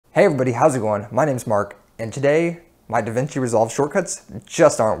Hey everybody, how's it going? My name's Mark, and today my DaVinci Resolve shortcuts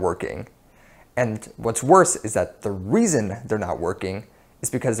just aren't working. And what's worse is that the reason they're not working is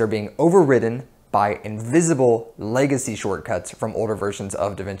because they're being overridden by invisible legacy shortcuts from older versions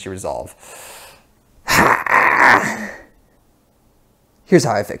of DaVinci Resolve. Here's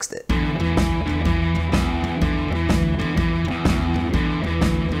how I fixed it.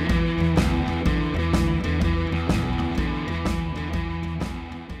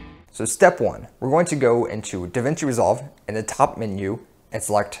 So step one, we're going to go into DaVinci Resolve in the top menu and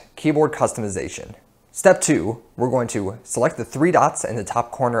select Keyboard Customization. Step two, we're going to select the three dots in the top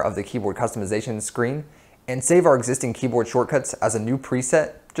corner of the keyboard customization screen and save our existing keyboard shortcuts as a new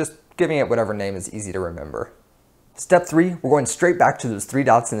preset, just giving it whatever name is easy to remember. Step three, we're going straight back to those three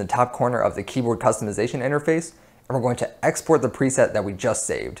dots in the top corner of the keyboard customization interface, and we're going to export the preset that we just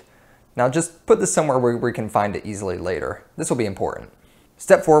saved. Now just put this somewhere where we can find it easily later. This will be important.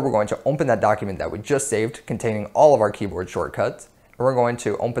 Step four, we're going to open that document that we just saved containing all of our keyboard shortcuts, and we're going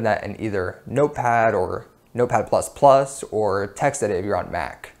to open that in either Notepad or Notepad++ or TextEdit if you're on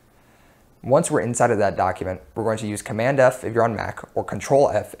Mac. Once we're inside of that document, we're going to use Command F if you're on Mac or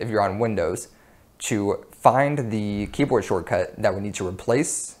Control F if you're on Windows to find the keyboard shortcut that we need to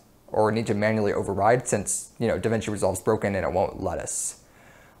replace or need to manually override since, DaVinci Resolve's broken and it won't let us.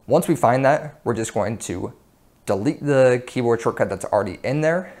 Once we find that, we're just going to delete the keyboard shortcut that's already in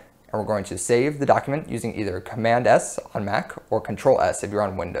there, and we're going to save the document using either Command S on Mac or Control S if you're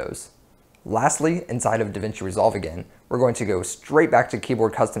on Windows. Lastly, inside of DaVinci Resolve again, we're going to go straight back to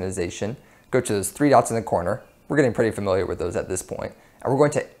keyboard customization, go to those three dots in the corner. We're getting pretty familiar with those at this point, and we're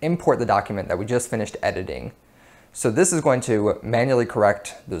going to import the document that we just finished editing. So this is going to manually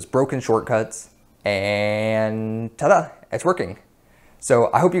correct those broken shortcuts, and ta-da, it's working.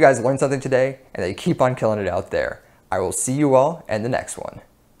 So I hope you guys learned something today and that you keep on killing it out there. I will see you all in the next one.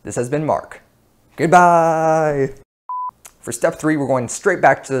 This has been Mark. Goodbye. For step three, we're going straight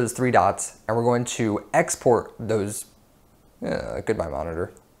back to those three dots and we're going to export those. Goodbye,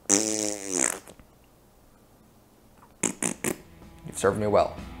 monitor. You've served me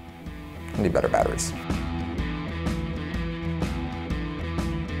well. I need better batteries.